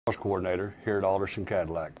coordinator here at Alderson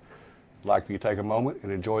Cadillac. I'd like for you to take a moment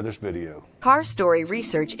and enjoy this video. Car Story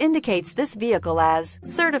research indicates this vehicle as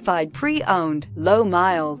certified pre-owned, low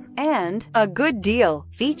miles, and a good deal.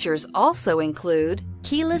 Features also include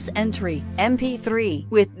keyless entry,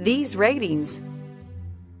 MP3 with these ratings.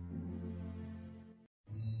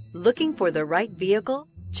 Looking for the right vehicle?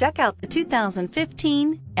 Check out the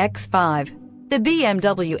 2015 X5. The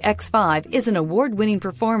BMW X5 is an award-winning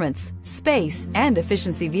performance, space, and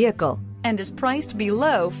efficiency vehicle and is priced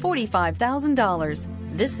below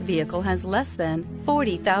 $45,000. This vehicle has less than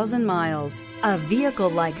 40,000 miles. A vehicle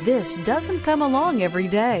like this doesn't come along every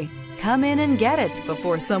day. Come in and get it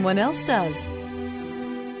before someone else does.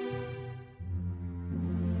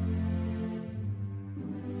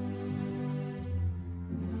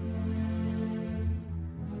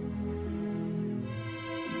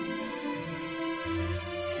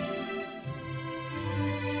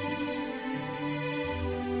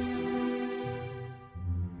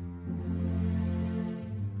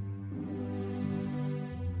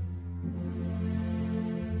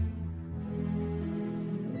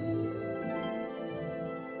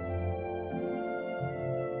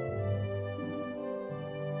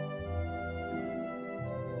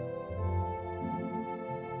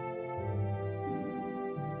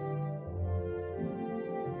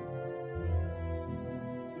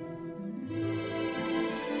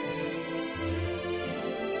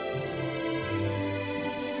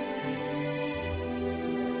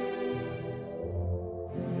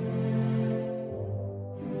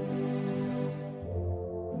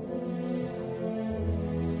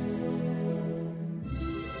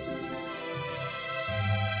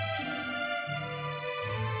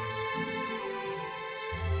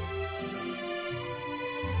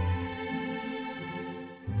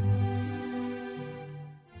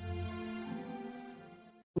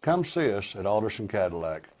 Come see us at Alderson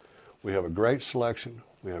Cadillac. We have a great selection,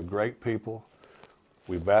 we have great people,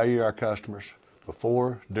 we value our customers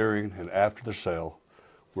before, during, and after the sale.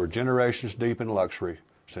 We're generations deep in luxury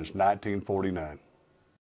since 1949.